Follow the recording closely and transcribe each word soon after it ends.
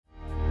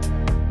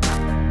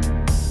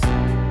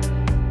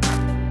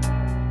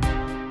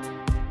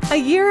A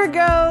year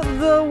ago,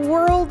 the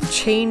world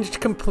changed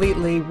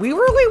completely. We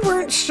really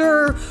weren't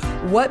sure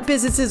what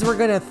businesses were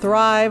going to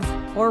thrive,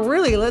 or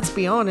really, let's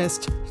be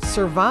honest,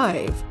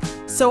 survive.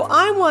 So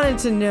I wanted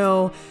to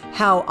know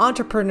how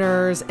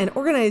entrepreneurs and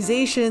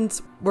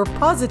organizations were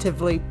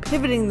positively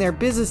pivoting their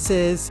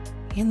businesses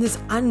in this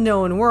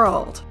unknown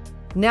world.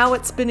 Now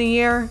it's been a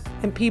year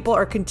and people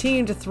are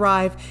continuing to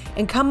thrive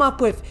and come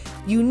up with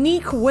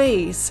unique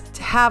ways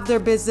to have their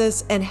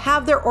business and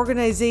have their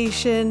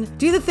organization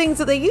do the things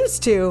that they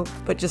used to,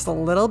 but just a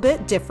little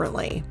bit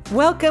differently.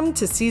 Welcome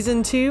to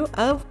Season 2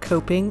 of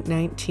Coping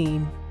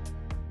 19.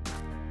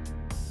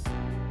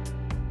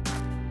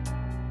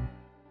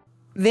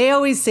 They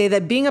always say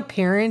that being a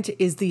parent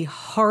is the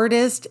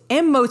hardest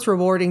and most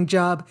rewarding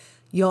job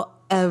you'll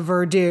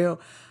ever do.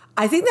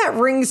 I think that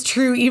rings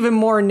true even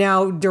more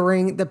now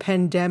during the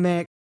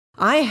pandemic.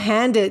 I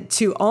hand it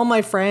to all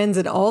my friends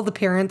and all the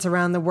parents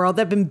around the world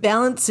that have been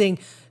balancing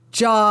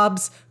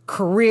jobs,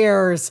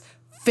 careers,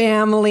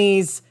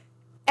 families,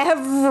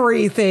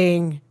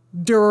 everything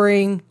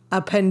during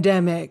a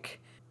pandemic.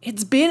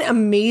 It's been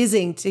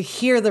amazing to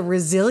hear the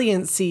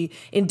resiliency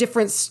in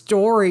different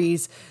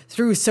stories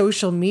through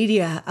social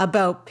media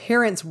about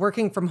parents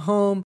working from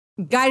home,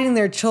 guiding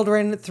their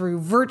children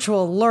through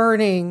virtual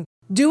learning,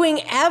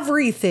 doing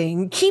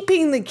everything,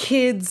 keeping the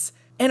kids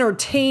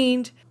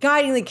entertained,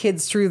 guiding the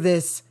kids through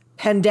this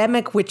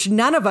pandemic, which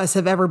none of us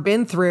have ever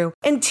been through,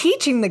 and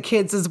teaching the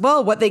kids as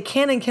well what they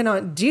can and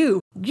cannot do.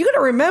 You got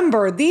to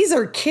remember, these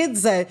are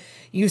kids that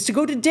used to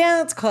go to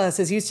dance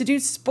classes, used to do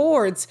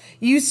sports,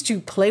 used to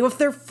play with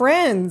their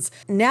friends.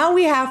 Now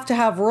we have to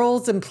have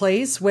rules in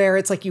place where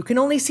it's like you can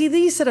only see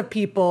these set of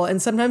people,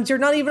 and sometimes you're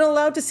not even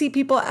allowed to see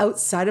people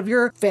outside of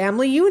your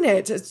family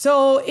unit.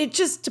 So it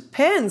just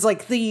depends.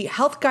 Like the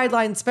health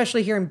guidelines,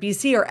 especially here in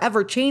BC, are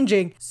ever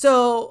changing.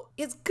 So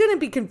it's going to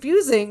be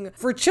confusing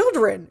for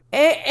children,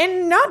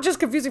 and not just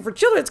confusing for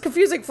children, it's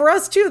confusing for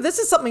us too. This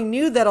is something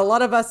new that a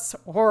lot of us,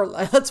 or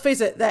let's face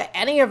it, that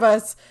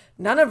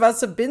none of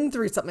us have been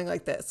through something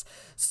like this.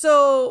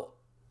 So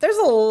there's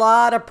a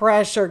lot of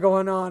pressure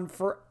going on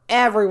for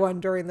everyone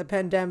during the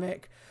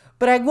pandemic.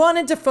 But I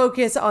wanted to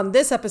focus on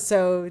this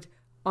episode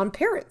on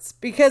parents,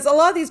 because a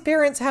lot of these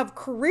parents have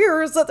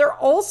careers that they're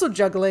also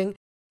juggling.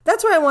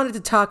 That's why I wanted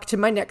to talk to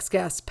my next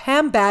guest,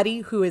 Pam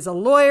Batty, who is a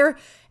lawyer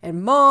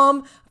and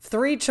mom of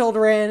 3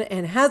 children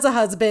and has a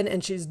husband,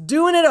 and she's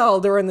doing it all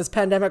during this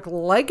pandemic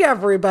like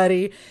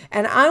everybody.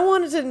 And I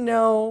wanted to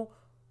know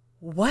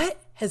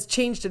what has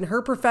changed in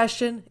her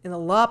profession, in the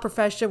law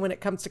profession when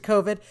it comes to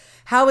COVID.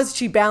 How is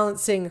she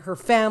balancing her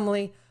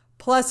family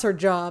plus her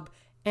job?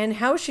 And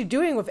how is she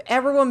doing with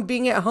everyone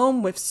being at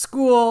home with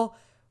school,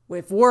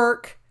 with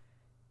work?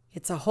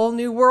 It's a whole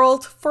new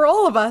world for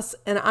all of us.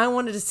 And I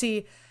wanted to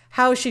see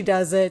how she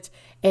does it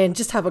and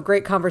just have a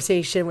great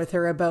conversation with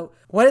her about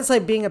what it's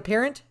like being a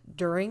parent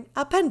during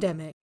a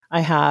pandemic.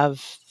 I have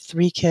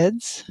 3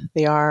 kids.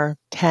 They are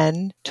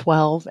 10,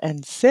 12,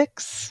 and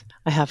 6.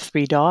 I have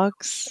 3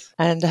 dogs,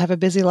 and I have a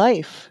busy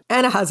life.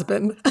 And a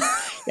husband.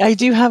 I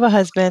do have a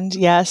husband,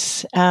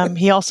 yes.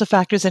 He also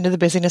factors into the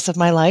busyness of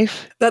my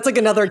life. That's like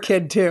another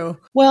kid too.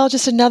 Well,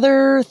 just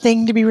another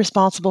thing to be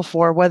responsible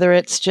for, whether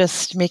it's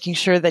just making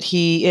sure that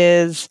he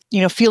is,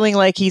 feeling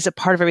like he's a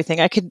part of everything.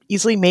 I could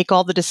easily make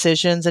all the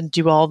decisions and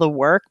do all the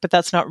work, but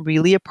that's not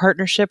really a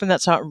partnership and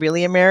that's not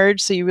really a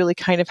marriage. So you really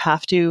kind of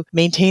have to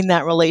maintain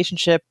that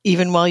relationship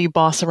even while you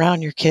boss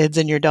around your kids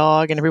and your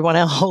dog and everyone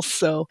else.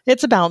 So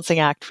it's a balancing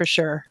act for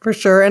sure. For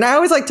sure. And I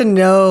always like to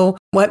know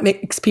what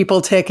makes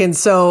people tick. And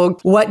so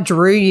what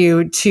drew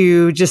you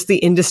to just the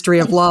industry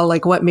of law?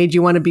 Like what made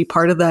you want to be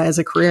part of that as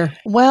a career?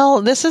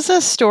 Well, this is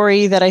a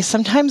story that I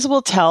sometimes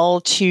will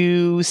tell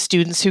to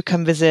students who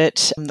come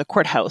visit the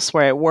courthouse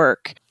where I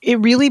work. It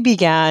really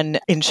began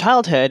in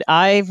childhood.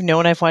 I've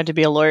known I've wanted to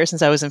be a lawyer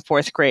since I was in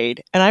 4th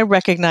grade, and I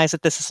recognize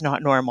that this is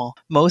not normal.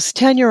 Most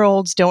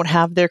 10-year-olds don't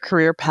have their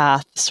career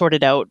path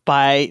sorted out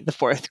by the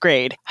 4th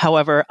grade.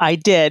 However, I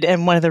did,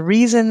 and one of the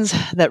reasons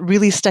that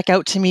really stuck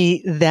out to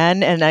me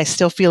then, and I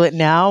still feel it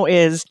now,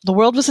 is the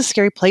world was a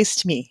scary place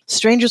to me.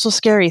 Strangers were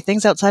scary,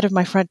 things outside of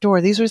my front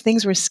door, these were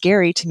things were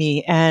scary to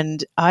me,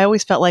 and I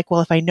always felt like,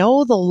 well, if I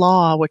know the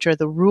law, which are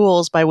the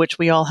rules by which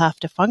we all have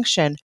to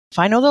function, if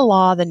I know the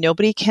law, then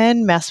nobody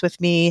can mess with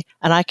me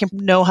and I can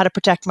know how to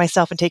protect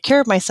myself and take care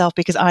of myself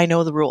because I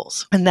know the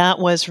rules. And that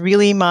was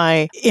really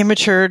my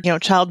immature,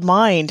 child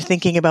mind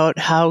thinking about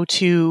how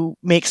to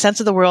make sense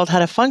of the world, how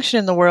to function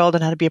in the world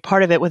and how to be a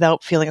part of it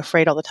without feeling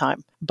afraid all the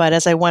time. But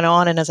as I went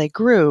on and as I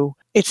grew,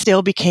 it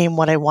still became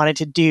what I wanted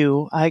to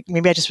do.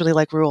 Maybe I just really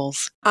like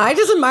rules. I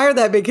just admire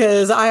that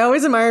because I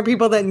always admire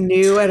people that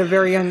knew at a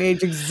very young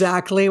age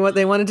exactly what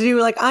they wanted to do.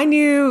 Like I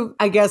knew,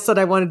 I guess, that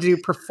I wanted to do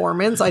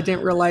performance. I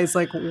didn't realize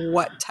like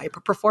what type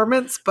of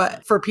performance,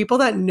 but for people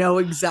that know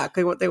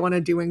exactly what they want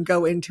to do and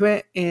go into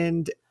it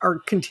and are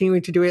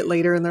continuing to do it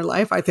later in their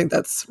life, I think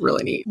that's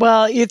really neat.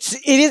 Well,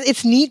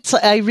 it's neat. So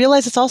I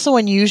realize it's also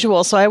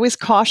unusual. So I always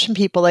caution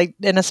people, and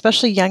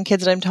especially young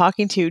kids that I'm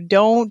talking to,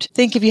 don't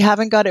think if you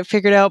haven't got it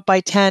figured out by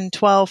by 10,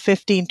 12,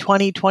 15,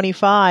 20,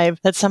 25,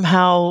 that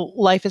somehow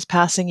life is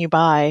passing you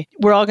by.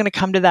 We're all going to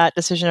come to that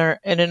decision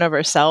in and of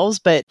ourselves.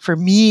 But for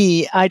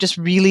me, I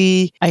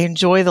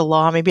enjoy the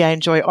law. Maybe I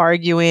enjoy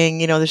arguing.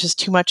 There's just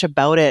too much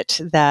about it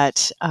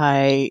that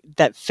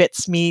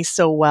fits me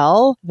so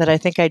well that I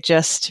think I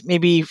just,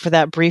 maybe for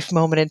that brief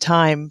moment in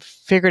time,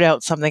 figured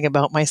out something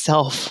about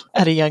myself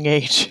at a young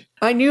age.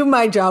 I knew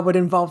my job would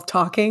involve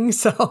talking,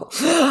 so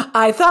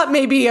I thought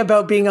maybe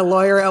about being a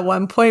lawyer at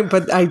one point,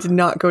 but I did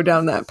not go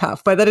down that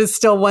path. But that is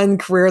still one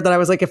career that I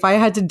was like, if I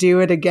had to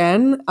do it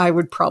again, I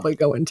would probably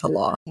go into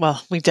law.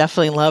 Well, we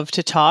definitely love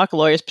to talk.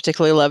 Lawyers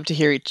particularly love to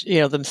hear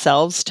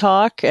themselves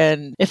talk.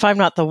 And if I'm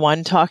not the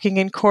one talking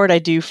in court, I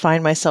do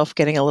find myself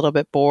getting a little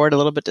bit bored, a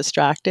little bit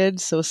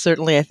distracted. So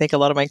certainly I think a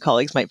lot of my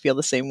colleagues might feel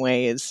the same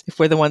way, as if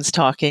we're the ones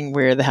talking,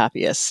 we're the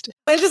happiest.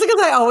 And just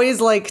because I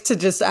always like to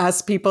just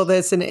ask people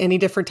this in any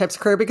different types of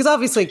career, because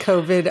obviously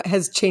COVID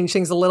has changed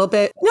things a little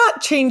bit,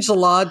 not changed the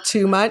law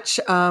too much.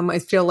 I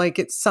feel like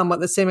it's somewhat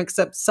the same,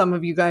 except some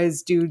of you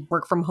guys do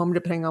work from home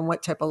depending on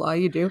what type of law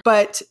you do.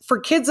 But for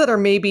kids that are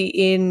maybe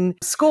in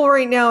school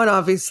right now, and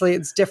obviously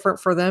it's different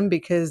for them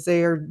because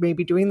they are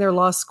maybe doing their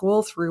law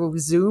school through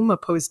Zoom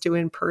opposed to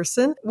in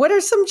person. What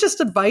are some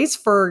just advice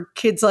for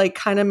kids like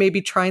kind of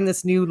maybe trying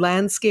this new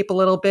landscape a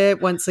little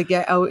bit once they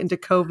get out into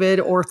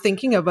COVID, or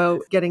thinking about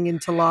getting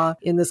into law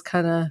in this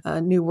kind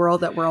of new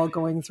world that we're all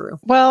going through?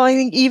 Well, I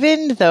think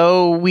even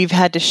though we've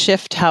had to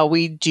shift how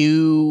we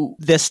do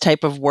this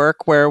type of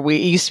work, where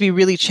it used to be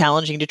really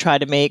challenging to try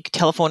to make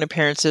telephone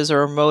appearances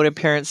or remote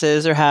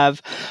appearances or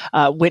have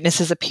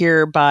witnesses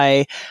appear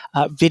by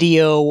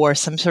video or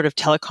some sort of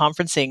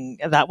teleconferencing,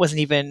 that wasn't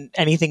even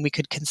anything we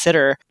could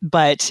consider.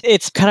 But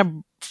it's kind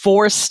of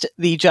forced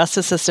the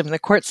justice system and the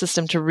court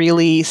system to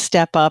really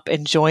step up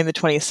and join the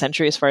 20th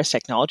century as far as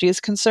technology is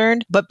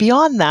concerned. But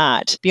beyond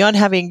that, beyond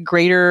having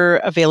greater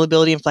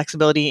availability and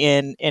flexibility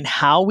in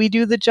how we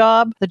do the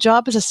job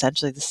is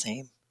essentially the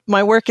same.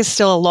 My work is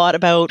still a lot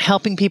about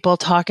helping people,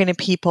 talking to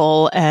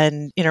people,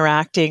 and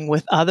interacting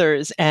with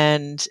others,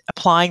 and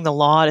applying the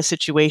law to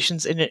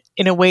situations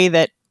in a way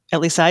that, at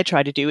least I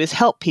try to do, is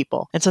help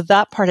people. And so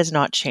that part has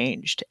not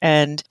changed.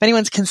 And if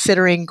anyone's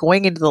considering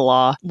going into the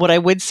law, what I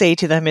would say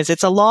to them is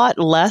it's a lot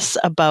less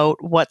about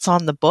what's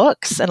on the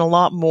books and a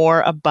lot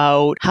more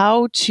about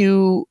how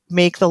to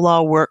make the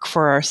law work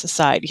for our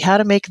society, how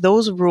to make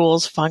those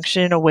rules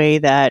function in a way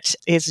that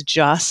is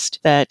just,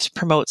 that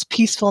promotes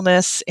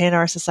peacefulness in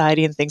our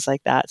society and things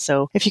like that.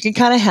 So if you can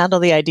kind of handle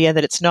the idea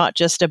that it's not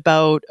just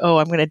about,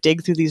 I'm going to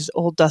dig through these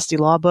old dusty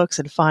law books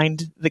and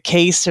find the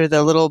case or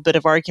the little bit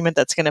of argument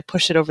that's going to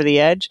push it over the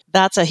edge,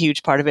 that's a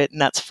huge part of it,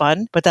 and that's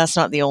fun, but that's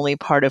not the only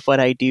part of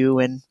what I do.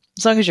 And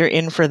as long as you're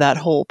in for that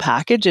whole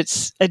package,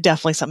 it's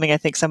definitely something I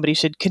think somebody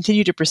should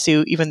continue to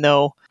pursue, even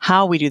though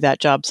how we do that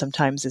job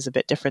sometimes is a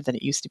bit different than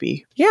it used to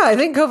be. Yeah, I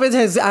think COVID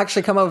has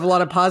actually come up with a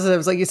lot of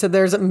positives. Like you said,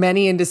 there's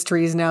many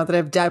industries now that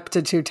have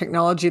adapted to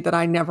technology that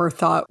I never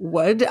thought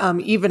would.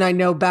 Even I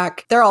know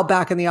they're all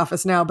back in the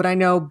office now, but I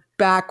know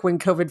back when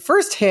COVID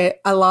first hit,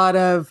 a lot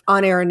of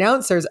on-air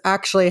announcers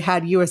actually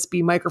had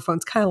USB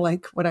microphones, kind of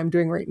like what I'm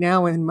doing right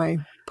now in my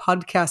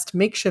podcast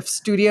makeshift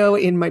studio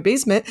in my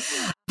basement,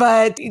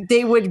 but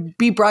they would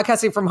be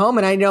broadcasting from home.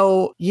 And I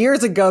know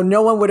years ago,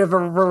 no one would have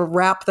ever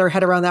wrapped their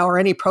head around that, or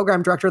any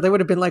program director. They would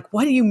have been like,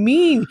 what do you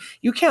mean?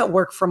 You can't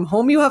work from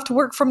home. You have to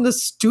work from the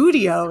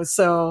studio.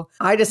 So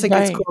I just think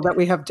it's cool that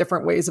we have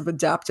different ways of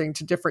adapting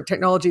to different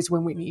technologies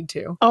when we need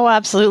to. Oh,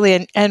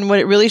 absolutely. And what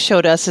it really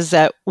showed us is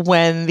that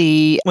when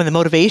the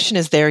motivation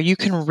is there, you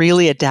can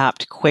really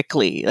adapt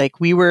quickly.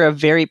 Like, we were a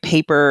very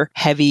paper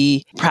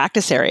heavy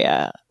practice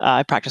area.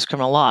 I practiced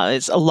criminal law.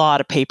 It's a lot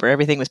of paper.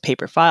 Everything was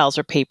paper files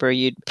or paper.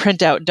 You'd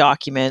print out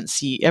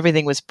documents.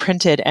 Everything was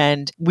printed.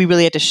 And we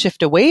really had to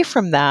shift away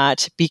from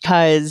that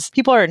because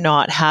people are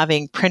not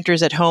having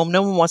printers at home.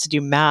 No one wants to do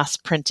mass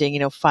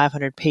printing,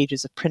 500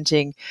 pages of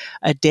printing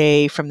a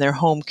day from their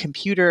home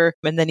computer.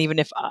 And then even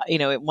if,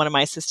 one of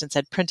my assistants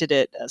had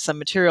printed some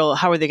material,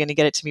 how are they going to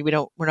get it to me?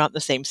 We're not in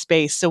the same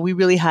space. So we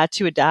really had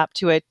to adapt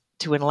to an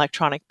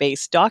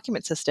electronic-based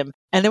document system.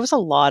 And there was a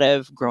lot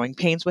of growing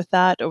pains with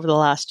that over the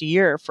last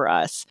year for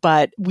us.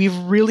 But we've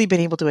really been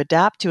able to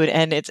adapt to it.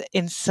 And it's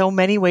in so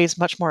many ways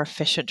much more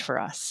efficient for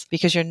us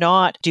because you're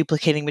not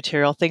duplicating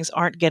material. Things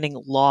aren't getting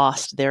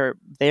lost. They're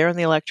there in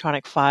the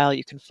electronic file.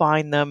 You can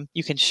find them.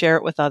 You can share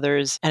it with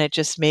others. And it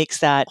just makes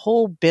that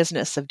whole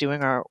business of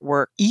doing our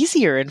work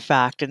easier, in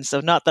fact. And so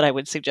not that I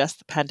would suggest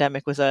the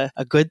pandemic was a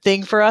good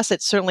thing for us.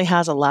 It certainly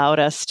has allowed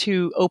us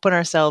to open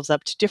ourselves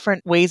up to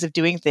different ways of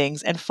doing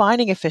things and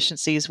finding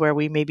efficiencies where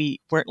we maybe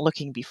weren't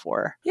looking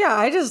before. Yeah,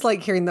 I just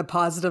like hearing the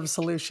positive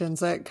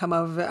solutions that come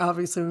of it.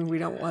 Obviously, we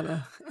don't want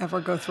to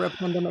ever go through a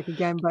pandemic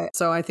again, but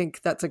so I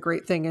think that's a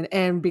great thing.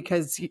 And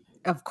because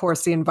of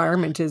course, the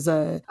environment is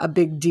a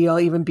big deal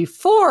even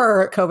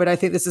before COVID. I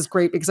think this is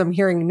great because I'm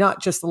hearing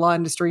not just the law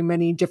industry,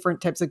 many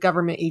different types of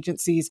government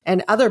agencies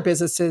and other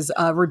businesses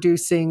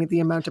reducing the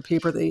amount of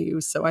paper they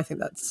use. So I think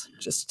that's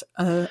just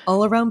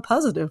all around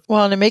positive.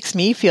 Well, and it makes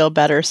me feel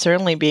better,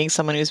 certainly being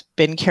someone who's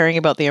been caring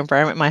about the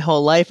environment my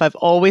whole life. I've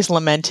always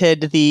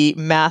lamented the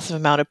massive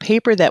amount of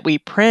paper that we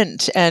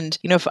print. And,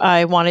 if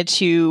I wanted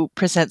to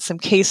present some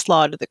case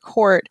law to the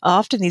court,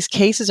 often these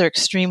cases are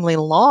extremely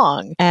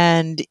long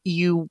and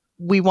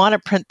we want to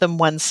print them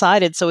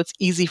one-sided so it's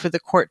easy for the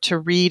court to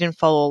read and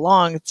follow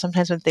along.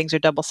 Sometimes when things are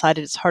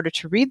double-sided, it's harder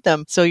to read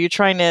them. So you're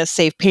trying to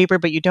save paper,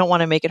 but you don't want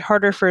to make it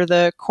harder for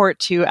the court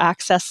to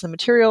access the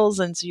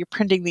materials. And so you're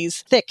printing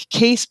these thick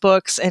case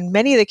books. And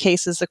many of the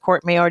cases, the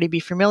court may already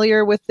be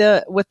familiar with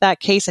that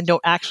case and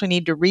don't actually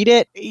need to read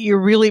it. You're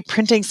really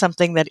printing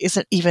something that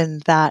isn't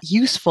even that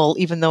useful,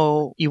 even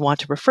though you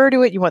want to refer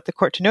to it, you want the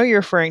court to know you're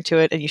referring to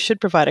it, and you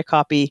should provide a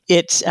copy.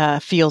 It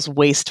feels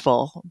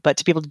wasteful. But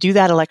to be able to do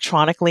that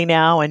electronically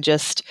now and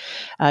just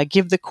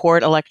give the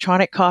court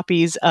electronic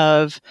copies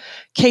of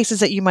cases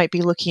that you might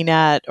be looking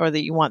at or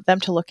that you want them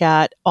to look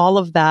at, all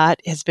of that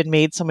has been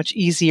made so much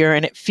easier,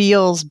 and it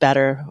feels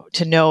better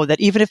to know that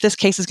even if this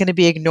case is going to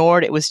be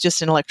ignored, it was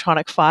just an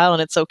electronic file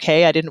and it's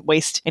okay. I didn't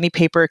waste any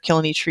paper, kill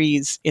any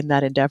trees in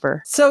that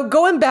endeavor. So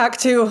going back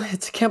to, I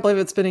can't believe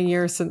it's been a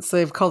year since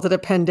they've called it a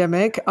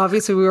pandemic.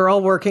 Obviously, we were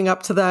all working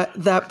up to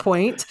that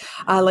point.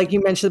 Like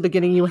you mentioned at the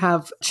beginning, you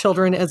have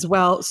children as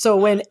well. So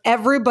when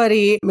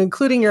everybody,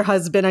 including your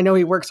husband, I know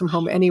he works from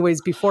home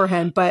anyways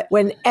beforehand, but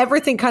when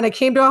everything kind of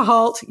came to a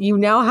halt, you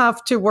now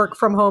have to work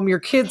from home. Your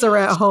kids are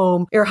at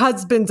home. Your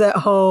husband's at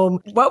home.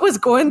 What was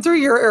going through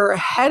your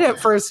head at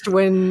first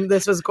when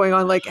this was going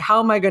on? Like,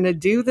 how am I going to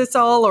do this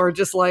all? Or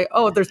just like,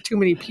 oh, there's too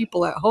many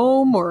people at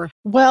home? Or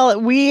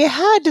well, we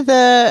had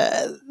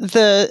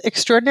the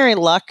extraordinary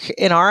luck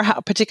in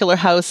our particular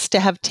house to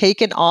have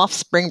taken off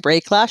spring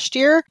break last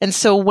year. And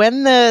so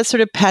when the sort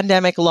of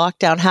pandemic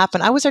lockdown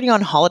happened, I was already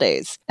on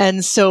holidays.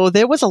 And so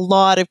there was a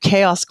lot of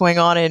chaos going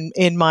on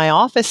in my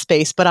office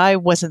space, but I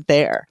wasn't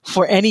there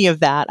for any of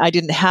that. I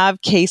didn't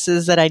have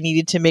cases that I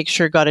needed to make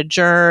sure got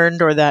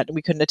adjourned or that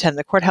we couldn't attend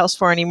the courthouse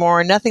for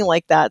anymore, nothing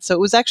like that. So it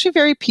was actually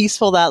very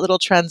peaceful, that little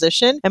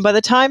transition. And by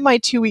the time my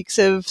 2 weeks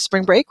of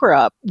spring break were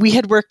up, we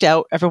had worked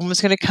out everyone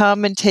was going to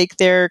come and take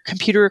their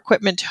computer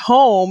equipment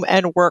home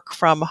and work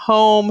from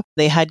home.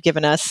 They had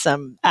given us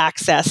some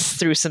access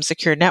through some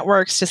secure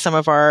networks to some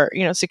of our,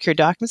 secure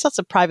documents. Lots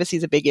of privacy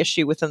is a big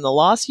issue within the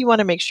law. So you want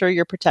to make sure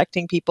you're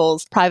protecting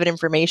people's private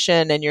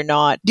information and you're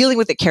not dealing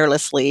with it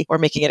carelessly or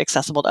making it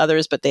accessible to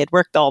others, but they had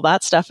worked all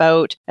that stuff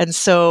out. And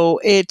so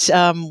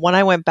when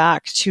I went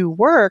back to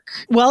work,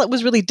 well, it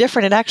was really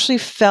different. It actually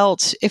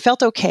felt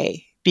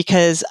okay,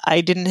 because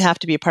I didn't have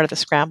to be a part of the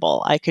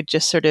scramble. I could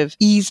just sort of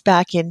ease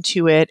back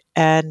into it.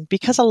 And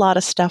because a lot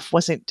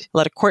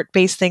of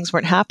court-based things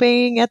weren't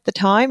happening at the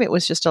time, it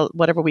was just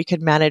whatever we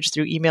could manage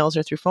through emails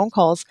or through phone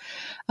calls.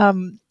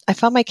 I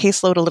found my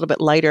caseload a little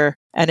bit lighter,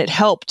 and it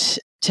helped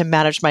to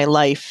manage my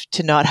life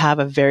to not have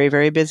a very,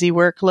 very busy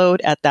workload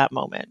at that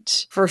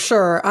moment. For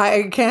sure.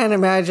 I can't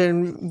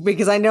imagine,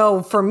 because I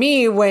know for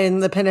me,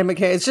 when the pandemic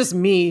hit, it's just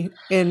me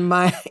in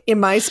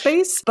my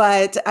space,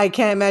 but I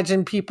can't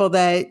imagine people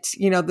that,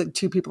 the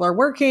two people are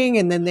working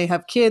and then they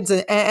have kids,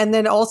 and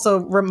then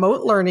also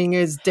remote learning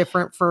is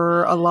different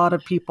for a lot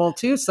of people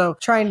too. So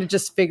trying to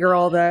just figure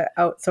all that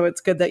out. So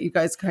it's good that you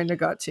guys kind of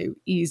got to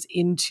ease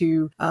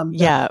into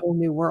that whole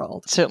new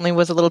world. Certainly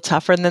was a little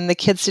tougher. And then the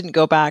kids didn't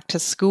go back to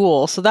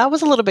school. So that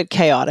was a little bit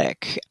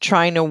chaotic,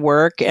 trying to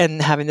work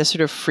and having this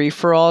sort of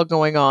free-for-all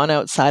going on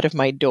outside of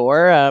my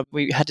door.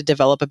 We had to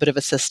develop a bit of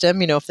a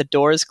system. If the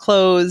door is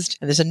closed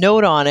and there's a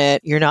note on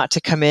it, you're not to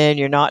come in,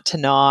 you're not to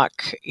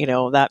knock.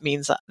 That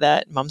means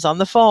that mom's on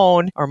the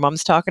phone or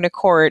mom's talking to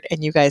court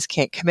and you guys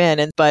can't come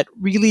in. But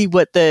really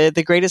what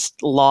the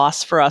greatest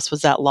loss for us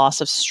was that loss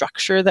of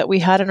structure that we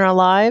had in our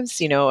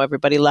lives.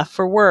 Everybody left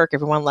for work,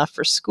 everyone left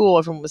for school,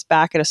 everyone was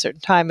back at a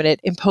certain time, and it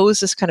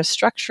imposed this kind of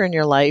structure in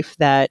your life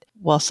that,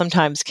 while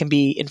sometimes can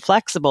be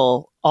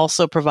inflexible,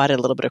 also provided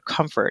a little bit of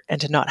comfort. And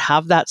to not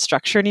have that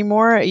structure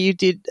anymore, you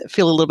did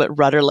feel a little bit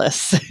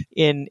rudderless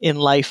in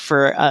life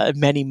for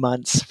many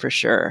months, for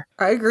sure.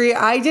 I agree.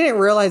 I didn't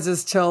realize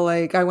this till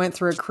I went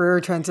through a career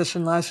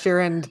transition last year,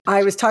 and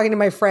I was talking to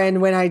my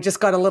friend when I just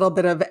got a little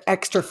bit of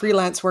extra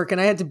freelance work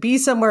and I had to be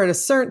somewhere at a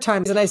certain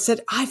time. And I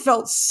said, I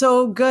felt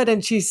so good.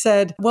 And she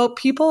said, well,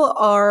 people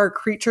are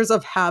creatures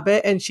of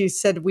habit. And she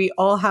said, we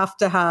all have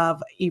to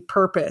have a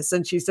purpose.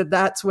 And she said,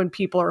 that's when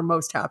people are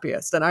most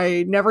happiest. And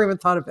I never even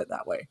thought of it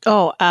that way.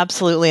 Oh,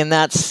 absolutely. And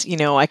that's,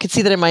 I could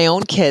see that in my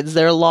own kids,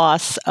 their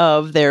loss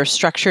of their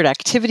structured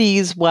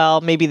activities.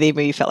 Well, maybe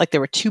they felt like they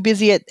were too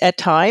busy at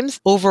times.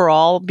 sometimes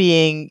overall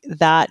being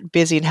that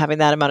busy and having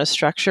that amount of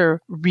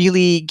structure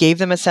really gave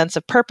them a sense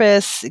of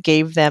purpose,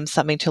 gave them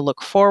something to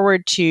look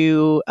forward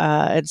to,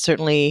 and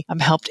certainly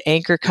helped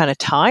anchor kind of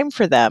time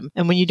for them.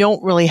 And when you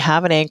don't really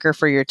have an anchor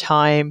for your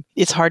time,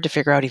 it's hard to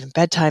figure out even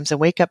bedtimes and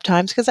wake up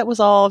times because that was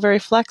all very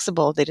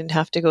flexible. They didn't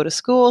have to go to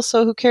school,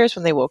 so who cares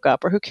when they woke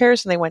up or who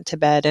cares when they went to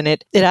bed? And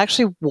it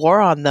actually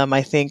wore on them,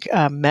 I think,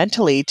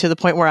 mentally, to the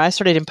point where I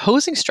started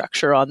imposing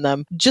structure on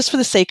them just for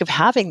the sake of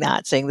having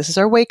that, saying this is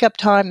our wake up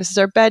time, this is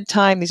our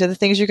bedtime, these are the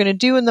things you're going to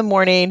do in the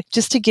morning,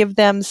 just to give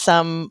them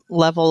some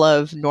level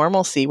of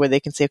normalcy where they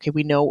can say, okay,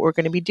 we know what we're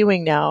going to be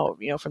doing now.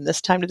 From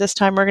this time to this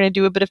time, we're going to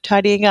do a bit of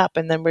tidying up,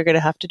 and then we're going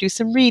to have to do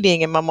some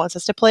reading, and mom wants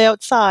us to play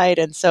outside.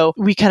 And so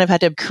we kind of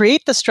had to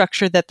create the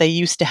structure that they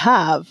used to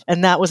have.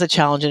 And that was a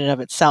challenge in and of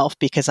itself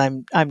because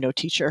I'm no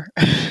teacher.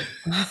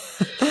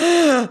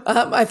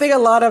 I think a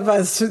lot of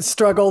us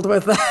struggled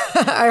with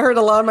that. I heard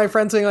a lot of my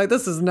friends saying like,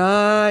 this is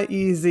not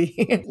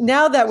easy.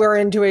 Now that we're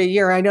into a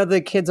year, I know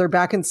the kids are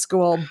back in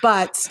school,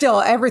 but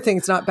still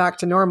everything's not back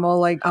to normal.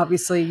 Like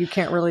obviously you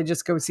can't really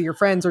just go see your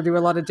friends or do a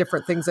lot of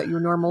different things that you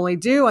normally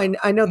do.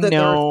 I know that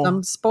there are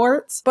some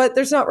sports, but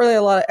there's not really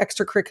a lot of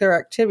extracurricular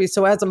activities.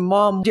 So as a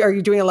mom, are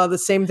you doing a lot of the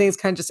same things,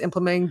 kind of just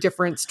implementing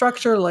different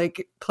structure,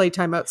 like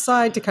playtime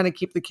outside to kind of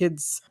keep the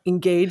kids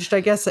engaged, I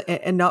guess,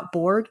 and not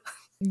bored?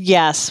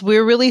 Yes,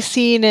 we're really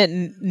seeing it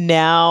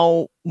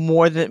now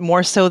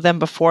more so than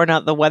before. Now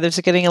the weather's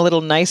getting a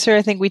little nicer.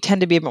 I think we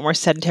tend to be a bit more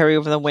sedentary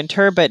over the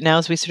winter, but now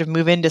as we sort of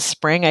move into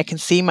spring, I can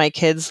see my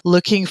kids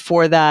looking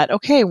for that.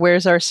 Okay,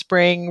 where's our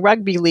spring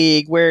rugby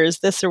league?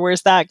 Where's this or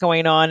where's that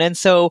going on? And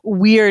so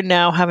we are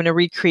now having to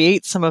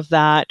recreate some of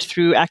that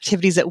through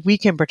activities that we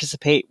can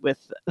participate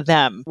with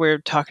them. We're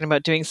talking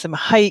about doing some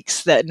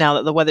hikes that now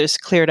that the weather's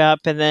cleared up,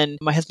 and then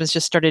my husband's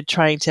just started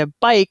trying to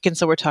bike. And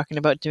so we're talking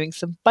about doing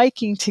some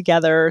biking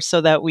together so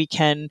that we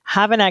can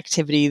have an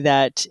activity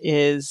that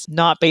is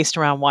not based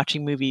around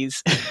watching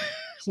movies,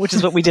 which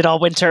is what we did all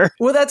winter.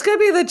 Well, that's going to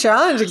be the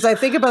challenge because I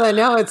think about it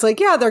now. It's like,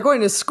 yeah, they're going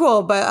to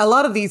school, but a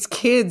lot of these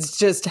kids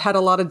just had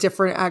a lot of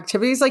different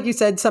activities. Like you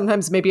said,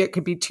 sometimes maybe it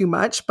could be too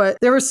much, but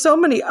there were so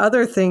many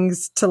other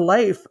things to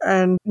life.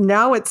 And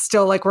now it's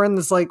still like we're in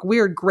this like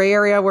weird gray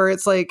area where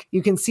it's like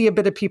you can see a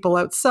bit of people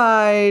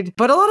outside,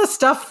 but a lot of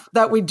stuff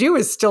that we do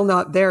is still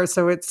not there.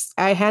 So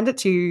I hand it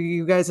to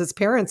you guys as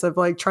parents of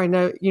like trying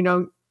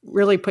to,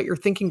 really put your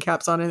thinking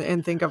caps on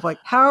and think of like,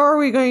 how are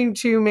we going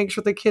to make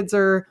sure the kids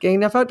are getting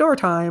enough outdoor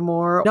time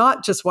or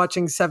not just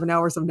watching 7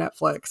 hours of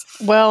Netflix?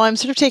 Well, I'm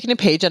sort of taking a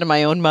page out of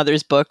my own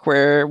mother's book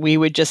where we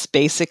would just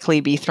basically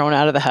be thrown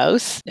out of the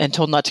house and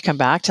told not to come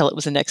back till it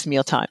was the next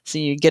meal time. So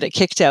you get it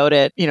kicked out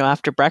at,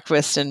 after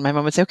breakfast, and my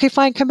mom would say, okay,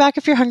 fine, come back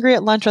if you're hungry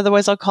at lunch,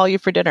 otherwise I'll call you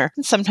for dinner.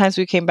 And sometimes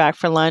we came back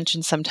for lunch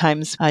and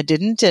sometimes I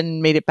didn't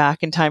and made it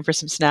back in time for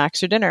some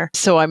snacks or dinner.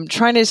 So I'm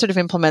trying to sort of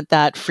implement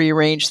that free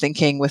range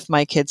thinking with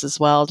my kids as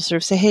well, to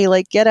sort of say, hey,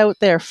 like get out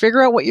there,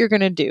 figure out what you're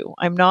going to do.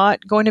 I'm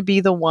not going to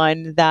be the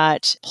one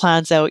that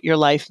plans out your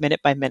life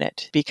minute by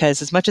minute,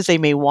 because as much as they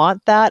may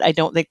want that, I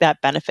don't think that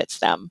benefits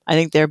them. I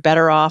think they're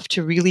better off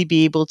to really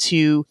be able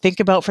to think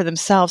about for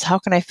themselves, how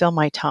can I fill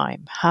my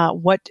time?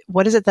 What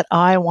is it that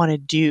I want to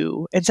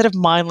do? Instead of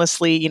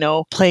mindlessly,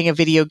 playing a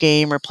video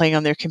game or playing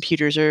on their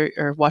computers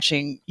or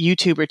watching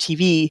YouTube or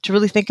TV, to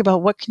really think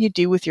about what can you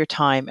do with your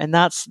time. And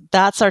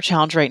that's our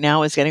challenge right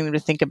now, is getting them to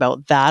think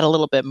about that a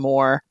little bit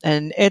more.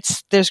 And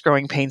there's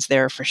growing pains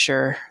there for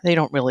sure. They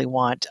don't really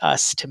want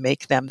us to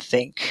make them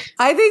think.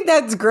 I think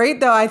that's great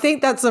though. I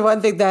think that's the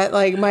one thing that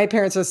like my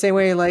parents are the same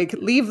way, like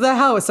leave the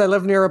house. I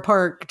live near a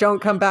park.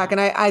 Don't come back. And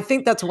I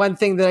think that's one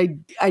thing that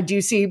I do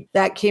see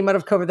that came out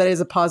of COVID that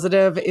is a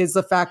positive, is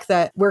the fact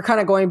that we're kind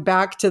of going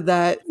back to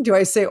that, do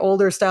I say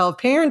older style of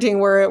parenting,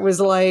 where it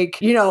was like,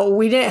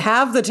 we didn't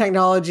have the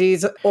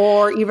technologies,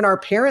 or even our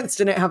parents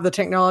didn't have the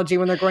technology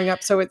when they're growing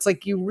up. So it's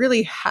like you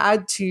really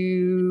had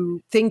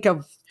to think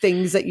of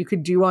things that you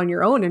could do on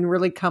your own and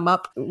really come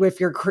up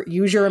with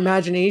use your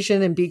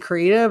imagination and be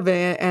creative.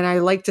 And I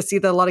like to see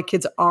that a lot of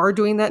kids are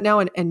doing that now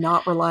and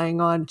not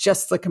relying on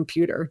just the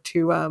computer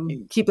to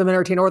keep them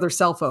entertained, or their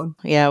cell phone.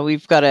 Yeah,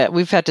 we've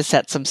had to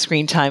set some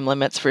screen time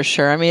limits for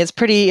sure. I mean, it's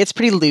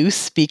pretty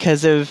loose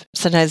because of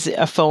sometimes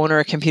a phone or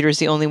a computer is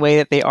the only way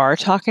that they are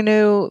talking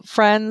to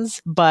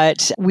friends.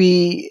 But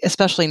we,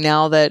 especially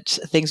now that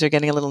things are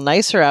getting a little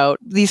nicer out,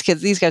 these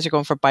guys are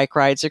going for bike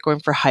rides, they're going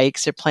for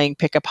hikes, they're playing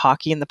pickup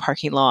hockey in the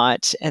parking lot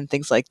and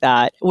things like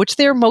that, which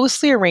they're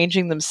mostly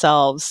arranging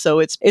themselves. So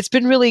it's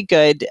been really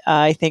good,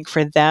 I think,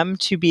 for them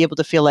to be able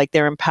to feel like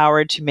they're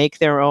empowered to make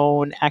their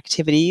own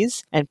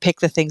activities and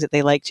pick the things that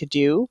they like to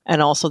do,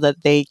 and also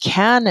that they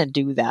can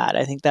do that.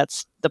 I think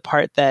that's the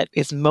part that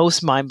is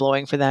most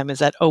mind-blowing for them, is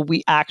that,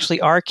 we actually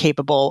are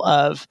capable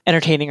of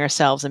entertaining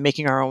ourselves and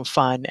making our own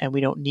fun, and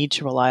we don't need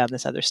to rely on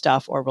this other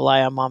stuff or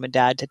rely on mom and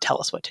dad to tell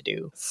us what to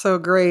do. So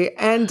great.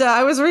 And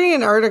I was reading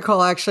an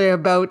article actually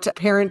about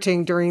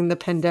parenting during the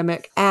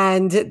pandemic,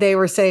 and they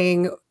were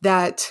saying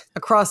that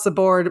across the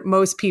board,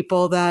 most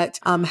people that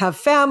have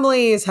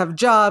families, have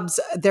jobs,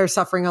 they're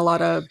suffering a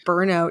lot of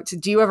burnout.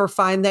 Do you ever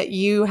find that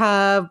you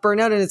have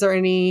burnout? And is there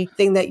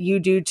anything that you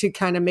do to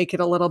kind of make it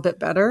a little bit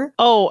better?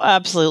 Oh,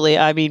 absolutely.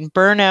 I mean,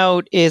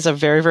 burnout is a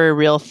very, very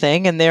real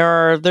thing. And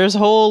there's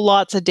whole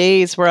lots of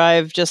days where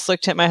I've just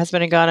looked at my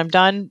husband and gone, I'm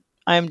done.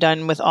 I'm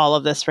done with all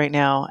of this right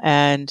now.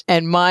 And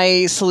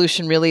my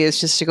solution really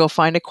is just to go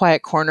find a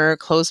quiet corner,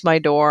 close my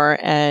door,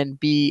 and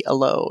be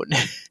alone.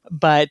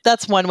 But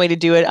that's one way to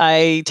do it.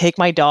 I take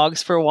my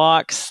dogs for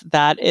walks.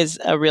 That is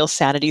a real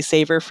sanity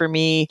saver for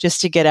me, just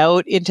to get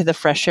out into the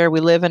fresh air. We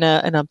live in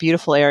a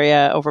beautiful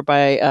area over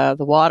by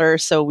the water,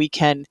 so we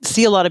can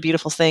see a lot of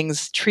beautiful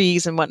things,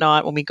 trees and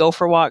whatnot, when we go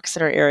for walks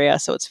in our area.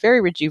 So it's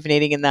very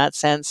rejuvenating in that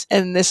sense.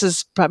 And this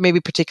is maybe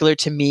particular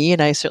to me,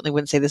 and I certainly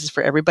wouldn't say this is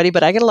for everybody,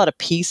 but I get a lot of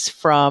peace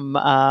from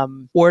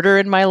order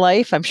in my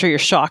life. I'm sure you're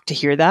shocked to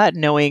hear that,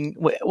 knowing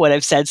what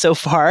I've said so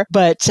far.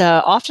 But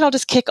often I'll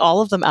just kick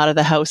all of them out of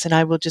the house, and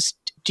I will just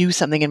do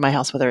something in my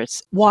house, whether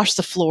it's wash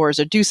the floors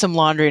or do some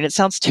laundry. And it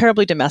sounds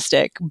terribly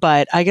domestic,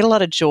 but I get a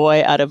lot of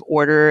joy out of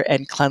order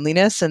and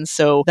cleanliness. And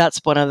so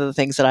that's one of the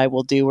things that I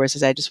will do, where it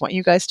says, I just want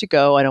you guys to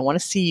go. I don't want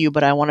to see you,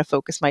 but I want to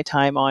focus my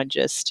time on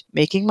just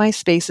making my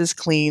spaces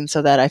clean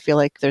so that I feel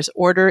like there's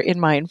order in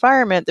my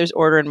environment, there's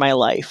order in my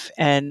life.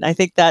 And I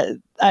think that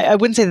I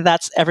wouldn't say that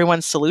that's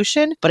everyone's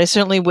solution, but I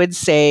certainly would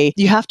say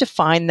you have to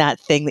find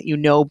that thing that you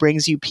know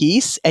brings you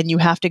peace, and you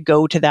have to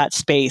go to that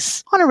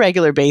space on a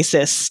regular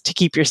basis to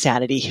keep your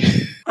sanity.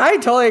 I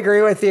totally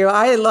agree with you.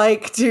 I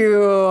like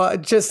to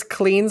just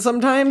clean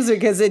sometimes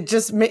because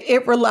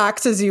it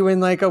relaxes you in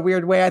like a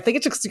weird way. I think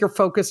it's just you're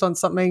focused on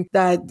something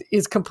that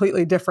is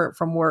completely different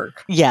from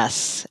work.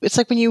 Yes. It's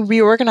like when you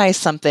reorganize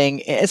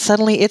something,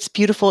 suddenly it's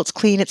beautiful, it's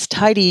clean, it's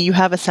tidy. You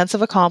have a sense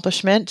of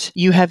accomplishment.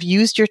 You have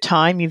used your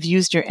time, you've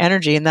used your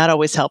energy, and that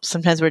always helps.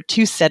 Sometimes we're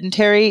too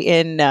sedentary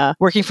in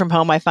working from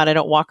home. I find I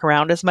don't walk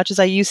around as much as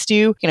I used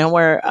to,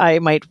 where I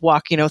might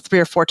walk, 3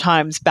 or 4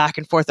 times back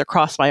and forth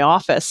across my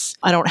office.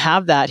 I don't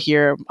have that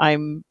here.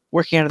 I'm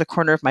working out of the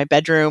corner of my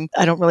bedroom.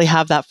 I don't really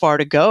have that far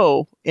to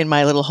go in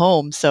my little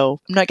home. So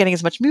I'm not getting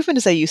as much movement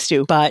as I used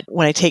to. But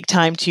when I take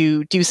time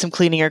to do some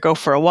cleaning or go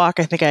for a walk,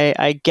 I think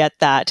I get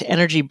that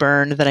energy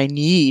burn that I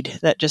need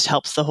that just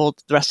helps the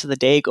rest of the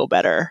day go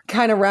better.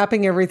 Kind of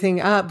wrapping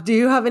everything up, do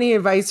you have any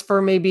advice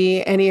for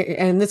maybe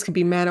and this could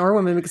be men or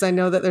women, because I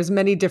know that there's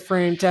many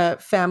different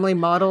family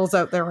models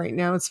out there right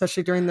now,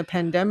 especially during the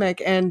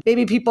pandemic, and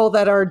maybe people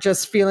that are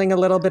just feeling a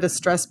little bit of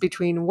stress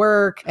between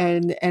work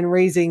and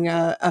raising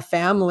a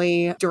family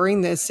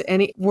during this.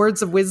 Any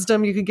words of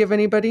wisdom you could give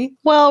anybody?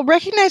 Well,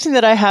 recognizing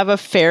that I have a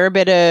fair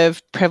bit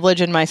of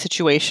privilege in my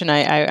situation,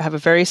 I have a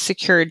very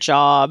secure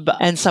job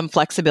and some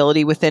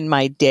flexibility within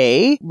my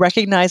day.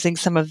 Recognizing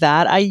some of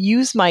that, I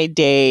use my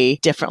day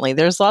differently.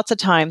 There's lots of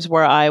times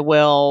where I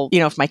will,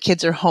 if my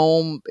kids are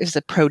home, if it's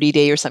a Prody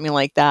day or something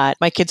like that,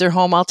 my kids are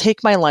home, I'll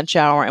take my lunch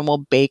hour and we'll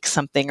bake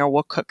something or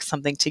we'll cook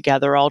something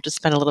together. I'll just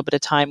spend a little bit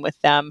of time with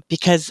them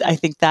because I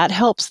think that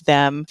helps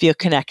them feel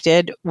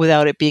connected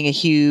without it being a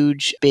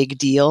huge, big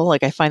deal.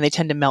 Like I find they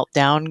tend to melt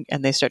down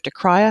and they start to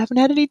cry. I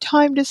haven't had any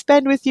time to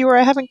spend with you, or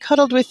I haven't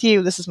cuddled with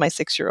you. This is my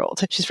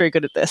 6-year-old. She's very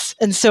good at this.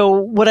 And so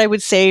what I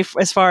would say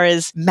as far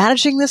as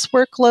managing this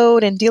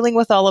workload and dealing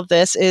with all of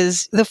this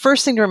is the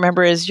first thing to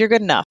remember is you're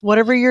good enough.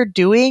 Whatever you're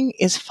doing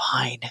is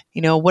fine.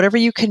 Whatever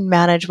you can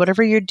manage,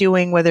 whatever you're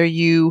doing, whether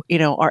you,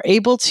 are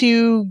able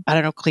to,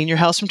 clean your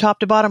house from top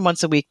to bottom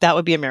once a week, that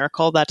would be a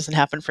miracle. That doesn't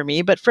happen for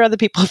me. But for other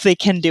people, if they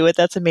can do it,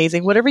 that's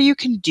amazing. Whatever you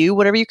can do,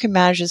 whatever you can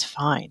manage is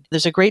fine.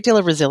 There's a great deal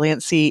of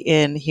resiliency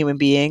in human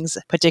beings,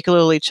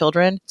 particularly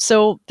children.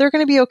 So they're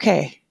going to be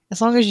okay.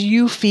 As long as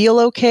you feel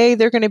okay,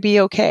 they're going to be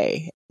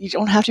okay. You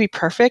don't have to be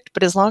perfect,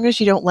 but as long as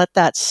you don't let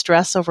that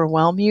stress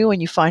overwhelm you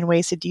and you find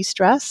ways to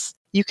de-stress,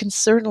 you can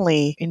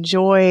certainly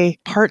enjoy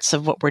parts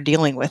of what we're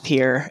dealing with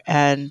here.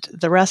 And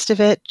the rest of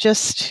it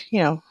just,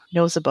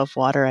 nose above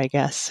water, I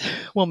guess.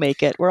 We'll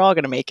make it. We're all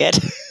going to make it.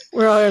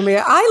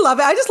 I love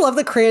it. I just love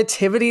the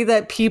creativity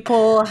that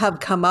people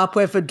have come up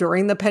with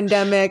during the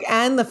pandemic,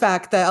 and the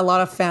fact that a lot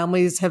of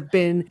families have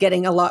been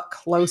getting a lot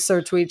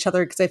closer to each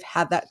other because they've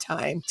had that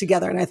time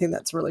together. And I think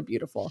that's really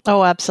beautiful.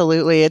 Oh,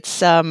 absolutely.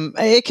 It's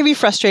it can be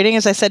frustrating.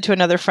 As I said to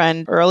another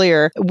friend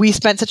earlier, we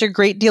spent such a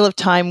great deal of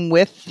time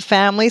with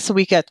family, so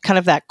we get kind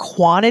of that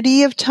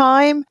quantity of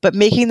time, but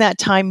making that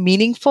time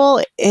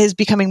meaningful is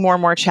becoming more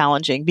and more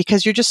challenging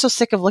because you're just so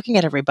sick of looking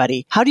at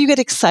everybody. How do you get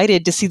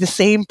excited to see the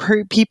same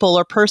people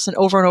or person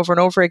over and over and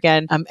over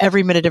again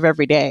every minute of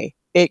every day?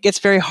 It gets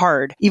very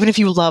hard, even if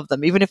you love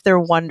them, even if they're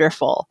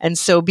wonderful. And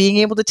so being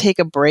able to take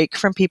a break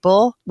from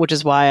people, which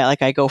is why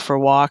I go for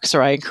walks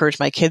or I encourage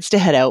my kids to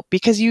head out,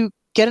 because you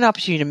get an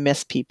opportunity to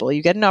miss people.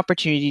 You get an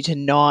opportunity to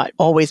not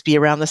always be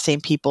around the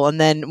same people. And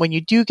then when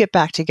you do get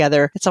back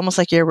together, it's almost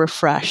like you're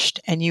refreshed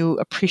and you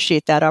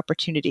appreciate that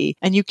opportunity.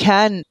 And you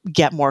can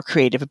get more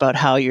creative about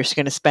how you're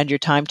going to spend your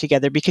time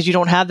together because you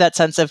don't have that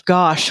sense of,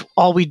 gosh,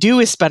 all we do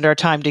is spend our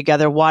time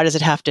together. Why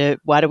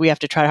do we have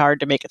to try hard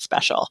to make it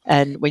special?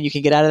 And when you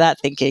can get out of that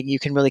thinking, you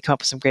can really come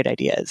up with some great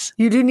ideas.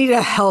 You do need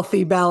a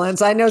healthy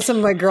balance. I know some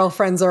of my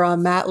girlfriends are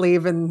on mat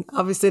leave and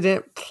obviously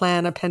didn't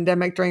plan a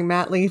pandemic during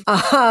mat leave.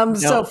 No.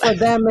 So for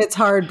them, it's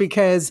hard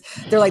because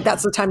they're like,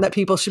 that's the time that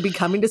people should be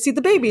coming to see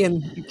the baby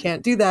and you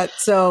can't do that.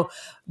 So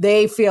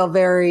they feel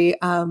very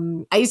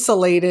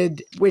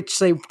isolated, which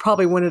they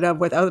probably wouldn't have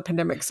without the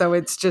pandemic. So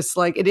it's just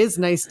like, it is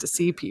nice to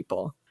see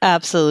people.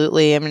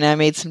 Absolutely. I mean, I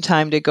made some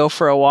time to go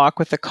for a walk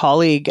with a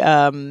colleague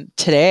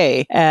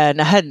today,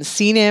 and I hadn't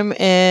seen him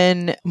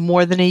in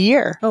more than a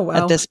year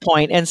at this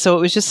point. And so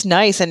it was just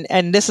nice.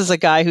 And this is a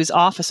guy whose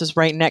office is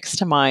right next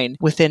to mine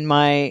within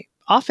my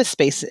office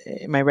space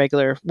in my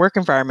regular work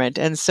environment.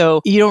 And so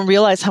you don't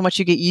realize how much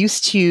you get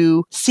used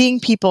to seeing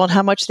people and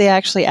how much they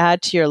actually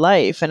add to your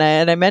life. And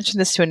I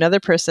mentioned this to another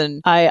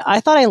person.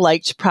 I thought I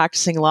liked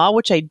practicing law,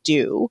 which I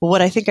do. But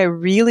what I think I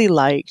really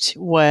liked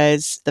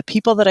was the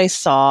people that I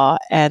saw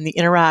and the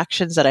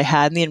interactions that I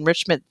had and the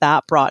enrichment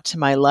that brought to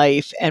my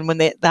life. And when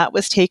that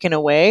was taken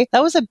away,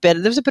 there was a bit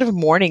of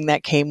mourning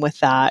that came with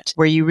that,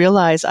 where you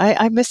realize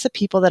I miss the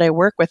people that I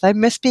work with. I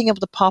miss being able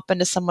to pop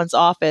into someone's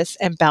office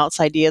and bounce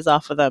ideas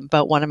off of them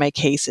about one of my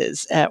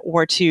cases,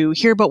 or to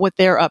hear about what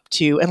they're up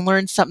to and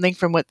learn something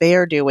from what they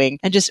are doing,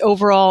 and just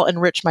overall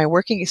enrich my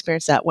working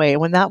experience that way.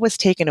 And when that was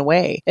taken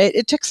away,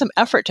 it took some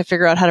effort to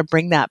figure out how to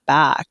bring that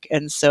back.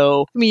 And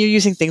so, I mean, you're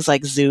using things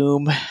like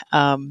Zoom,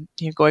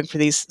 you're going for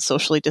these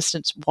socially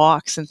distanced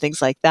walks and things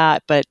like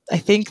that. But I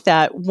think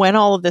that when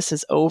all of this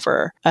is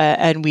over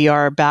and we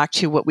are back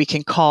to what we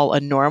can call a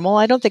normal,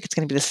 I don't think it's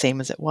going to be the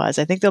same as it was.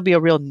 I think there'll be a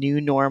real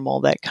new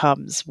normal that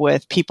comes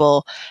with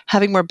people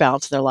having more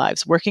balance in their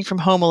lives, working from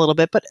home a little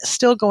bit, but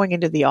still going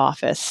into the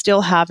office,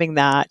 still having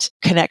that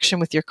connection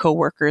with your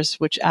coworkers,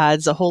 which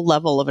adds a whole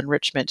level of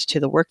enrichment to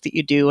the work that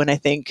you do. And I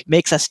think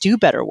makes us do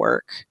better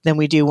work than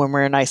we do when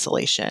we're in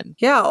isolation.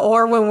 Yeah.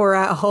 Or when we're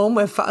at home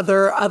with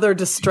other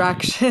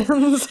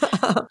distractions.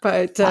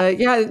 But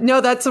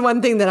that's the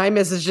one thing that I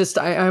miss is just,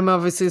 I'm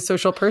obviously a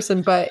social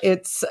person, but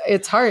it's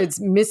hard. It's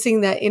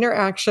missing that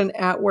interaction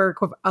at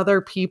work with other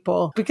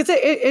people because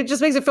it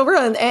just makes it feel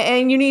real.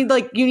 And you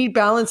need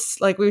balance,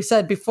 like we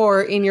said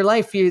before in your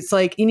life. It's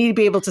like, you need to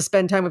be able to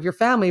spend time with your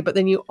family, but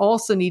then you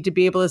also need to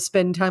be able to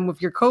spend time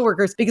with your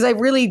coworkers, because I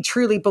really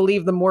truly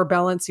believe the more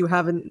balance you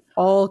have in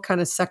all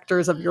kind of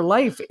sectors of your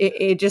life,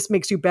 it just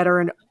makes you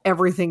better in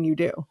everything you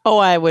do. Oh,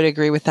 I would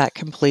agree with that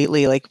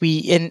completely. Like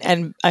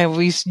and I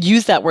always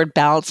use that word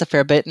balance a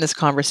fair bit in this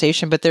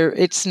conversation, but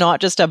it's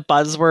not just a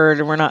buzzword,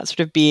 and we're not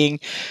sort of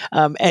being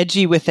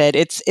edgy with it.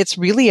 It's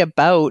really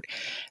about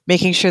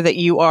making sure that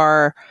you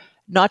are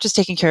not just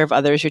taking care of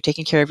others, you're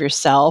taking care of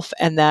yourself,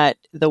 and that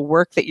the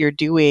work that you're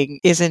doing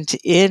isn't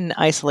in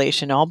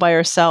isolation all by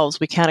ourselves.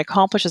 We can't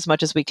accomplish as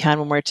much as we can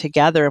when we're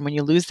together. And when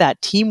you lose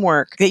that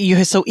teamwork that you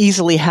have so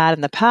easily had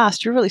in the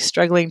past, you're really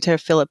struggling to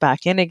fill it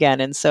back in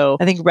again. And so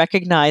I think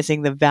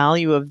recognizing the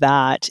value of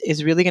that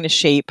is really going to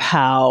shape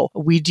how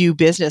we do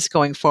business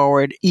going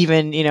forward,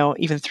 even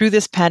through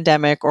this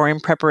pandemic or in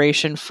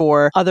preparation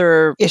for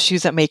other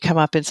issues that may come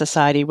up in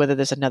society, whether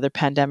there's another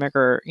pandemic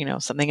or,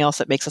 something else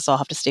that makes us all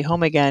have to stay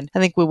home again. I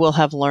think we will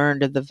have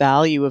learned the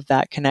value of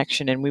that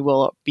connection, and we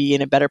will be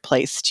in a better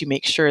place to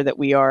make sure that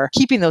we are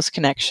keeping those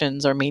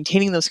connections or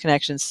maintaining those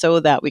connections so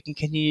that we can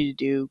continue to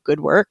do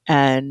good work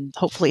and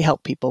hopefully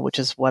help people, which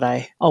is what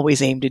I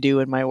always aim to do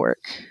in my work.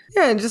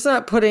 Yeah, and just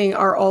not putting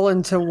our all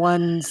into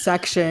one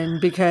section,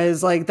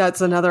 because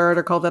that's another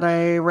article that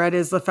I read,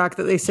 is the fact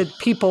that they said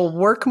people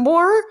work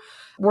more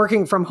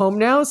working from home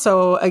now.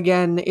 So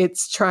again,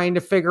 it's trying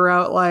to figure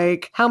out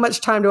how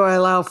much time do I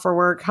allow for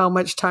work? How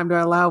much time do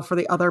I allow for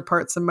the other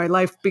parts of my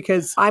life?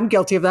 Because I'm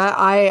guilty of that.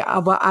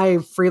 I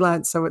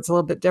freelance, so it's a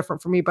little bit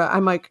different for me, but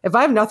I'm like, if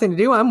I have nothing to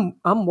do,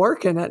 I'm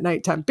working at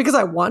nighttime because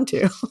I want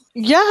to.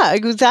 Yeah,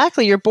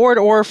 exactly. You're bored.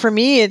 Or for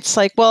me, it's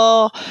like,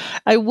 well,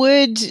 I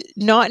would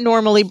not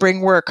normally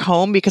bring work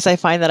home because I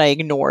find that I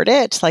ignored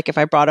it. Like if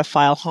I brought a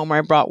file home or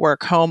I brought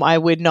work home, I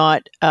would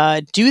not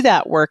do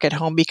that work at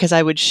home because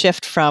I would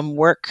shift from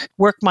work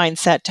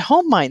mindset to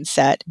home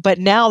mindset. But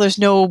now there's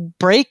no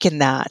break in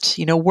that.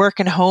 Work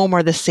and home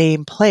are the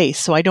same place.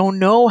 So I don't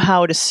know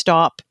how to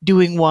stop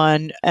doing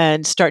one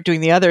and start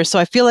doing the other. So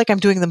I feel like I'm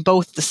doing them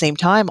both at the same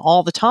time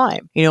all the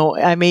time.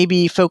 I may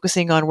be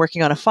focusing on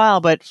working on a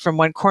file, but from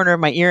one corner of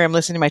my ear, I'm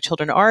listening to my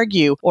children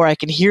argue, or I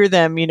can hear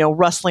them,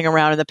 rustling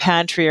around in the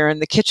pantry or in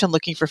the kitchen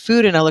looking for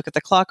food. And I look at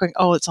the clock going,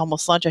 oh, it's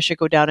almost lunch. I should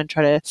go down and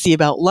try to see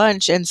about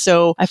lunch. And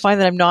so I find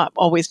that I'm not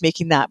always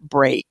making that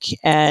break,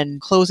 and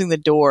closing the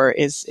door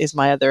is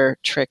my other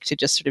trick to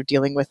just sort of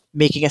dealing with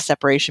making a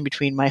separation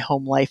between my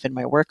home life and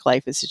my work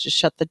life, is to just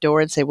shut the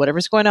door and say,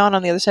 whatever's going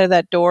on the other side of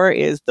that door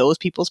is those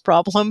people's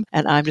problem.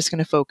 And I'm just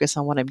going to focus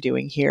on what I'm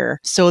doing here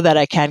so that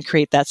I can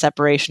create that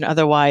separation.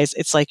 Otherwise,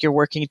 it's like you're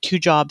working 2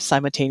 jobs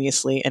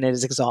simultaneously and it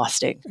is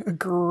exhausting.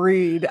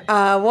 Agreed.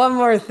 One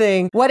more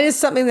thing. What is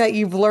something that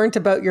you've learned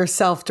about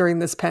yourself during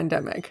this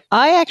pandemic?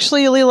 I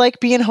actually really like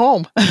being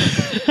home.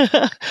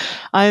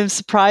 I'm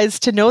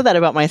surprised to know that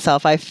about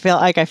myself. I feel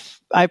like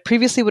I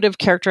previously would have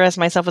characterized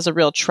myself as a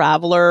real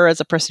traveler, as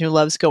a person who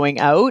loves going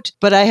out,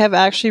 but I have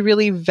actually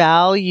really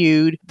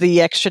valued the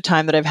extra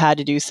time that I've had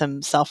to do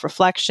some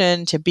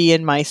self-reflection, to be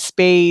in my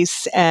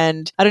space.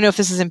 And I don't know if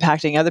this is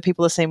impacting other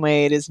people the same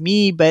way it is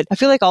me, but I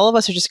feel like all of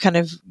us are just kind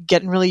of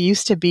getting really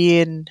used to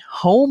being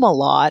home a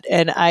lot.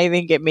 And I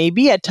think it may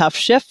be a tough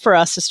shift for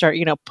us to start,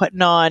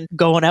 putting on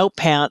going out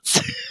pants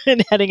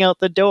and heading out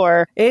the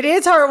door. It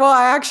is hard. Well,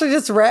 I actually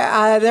just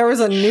read, there was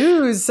a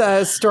news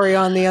story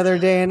on the other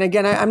day. And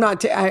again, I'm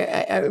not,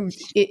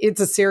 it's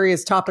a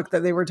serious topic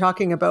that they were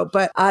talking about,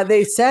 but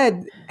they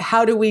said,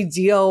 how do we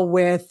deal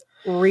with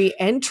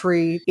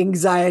re-entry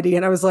anxiety?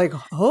 And I was like,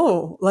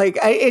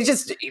 it's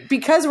just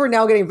because we're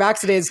now getting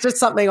vaccinated, it's just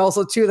something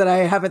also too that I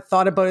haven't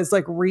thought about, is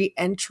like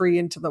re-entry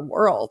into the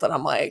world. And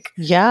I'm like,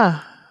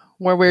 yeah,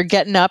 where we're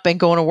getting up and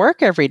going to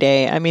work every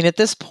day. I mean, at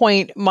this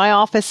point, my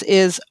office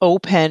is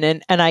open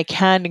and I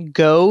can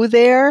go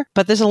there,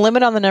 but there's a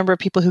limit on the number of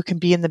people who can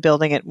be in the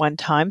building at one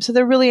time. So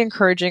they're really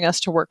encouraging us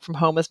to work from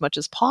home as much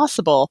as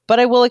possible. But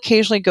I will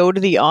occasionally go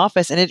to the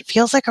office and it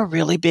feels like a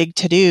really big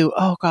to-do.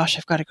 Oh gosh,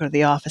 I've got to go to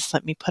the office.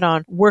 Let me put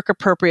on work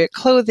appropriate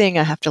clothing.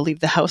 I have to leave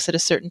the house at a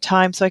certain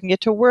time so I can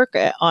get to work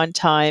on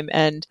time.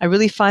 And I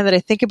really find that I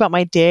think about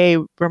my day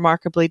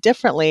remarkably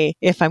differently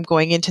if I'm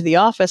going into the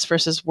office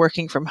versus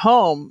working from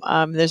home.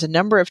 There's a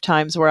number of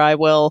times where I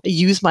will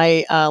use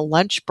my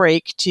lunch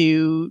break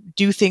to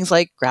do things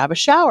like grab a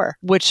shower,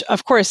 which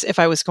of course, if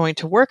I was going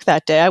to work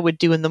that day, I would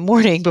do in the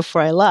morning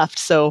before I left.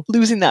 So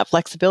losing that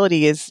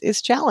flexibility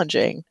is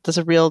challenging. There's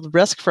a real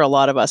risk for a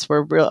lot of us.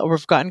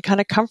 We've gotten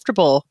kind of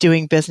comfortable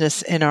doing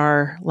business in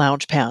our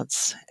lounge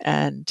pants,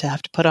 and to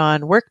have to put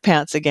on work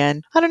pants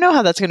again, I don't know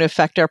how that's going to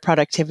affect our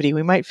productivity.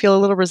 We might feel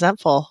a little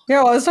resentful.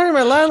 Yeah, well, I was talking to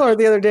my landlord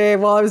the other day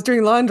while I was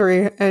doing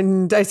laundry,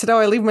 and I said,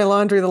 I leave my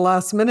laundry the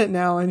last minute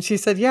now. And she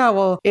said, yeah,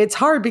 well, it's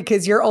hard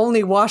because you're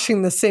only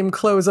washing the same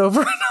clothes over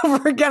and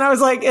over again. I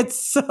was like, it's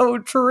so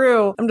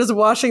true. I'm just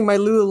washing my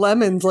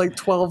Lululemons like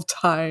 12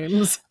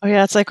 times. Oh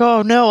yeah, it's like,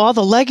 oh no, all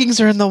the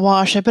leggings are in the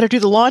wash. I better do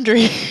the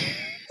laundry.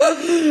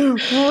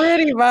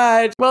 Pretty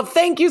much. Well,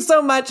 thank you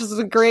so much. This was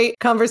a great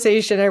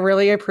conversation. I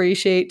really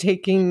appreciate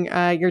taking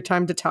your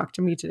time to talk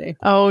to me today.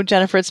 Oh,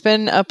 Jennifer, it's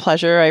been a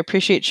pleasure. I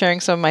appreciate sharing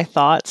some of my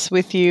thoughts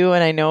with you.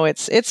 And I know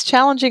it's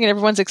challenging and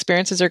everyone's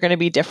experiences are going to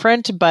be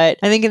different. But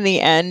I think in the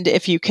end,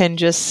 if you can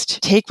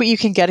just take what you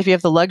can get, if you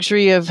have the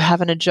luxury of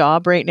having a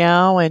job right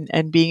now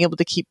and being able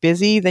to keep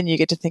busy, then you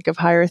get to think of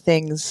higher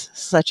things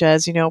such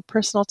as,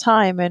 personal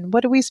time, and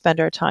what do we spend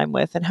our time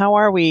with, and how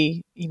are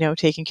we,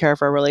 taking care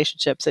of our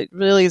relationships. It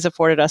really has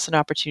afforded us an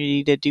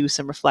opportunity to do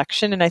some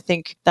reflection. And I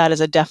think that is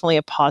definitely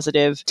a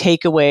positive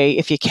takeaway,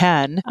 if you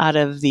can, out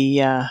of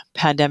the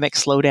pandemic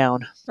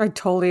slowdown. I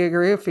totally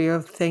agree with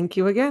you. Thank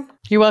you again.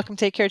 You're welcome.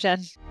 Take care,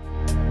 Jen.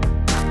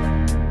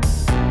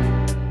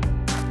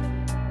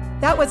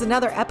 That was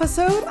another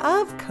episode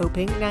of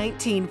Coping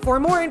 19. For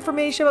more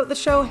information about the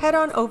show, head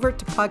on over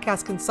to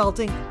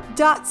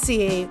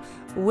podcastconsulting.ca,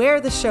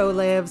 where the show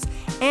lives.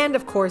 And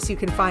of course, you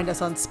can find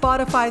us on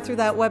Spotify through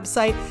that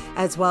website,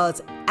 as well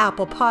as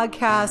Apple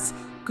Podcasts,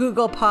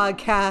 Google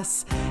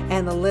Podcasts,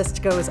 and the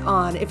list goes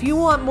on. If you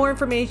want more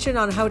information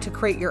on how to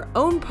create your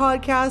own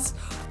podcast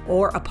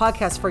or a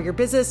podcast for your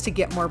business to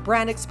get more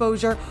brand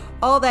exposure,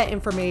 all that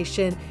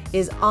information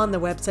is on the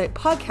website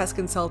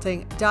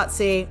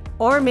podcastconsulting.ca.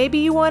 Or maybe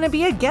you want to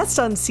be a guest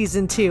on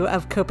season 2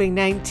 of Coping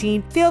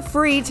 19. Feel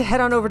free to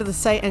head on over to the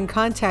site and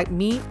contact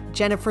me,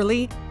 Jennifer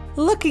Lee.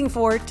 Looking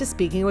forward to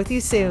speaking with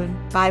you soon.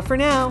 Bye for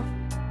now.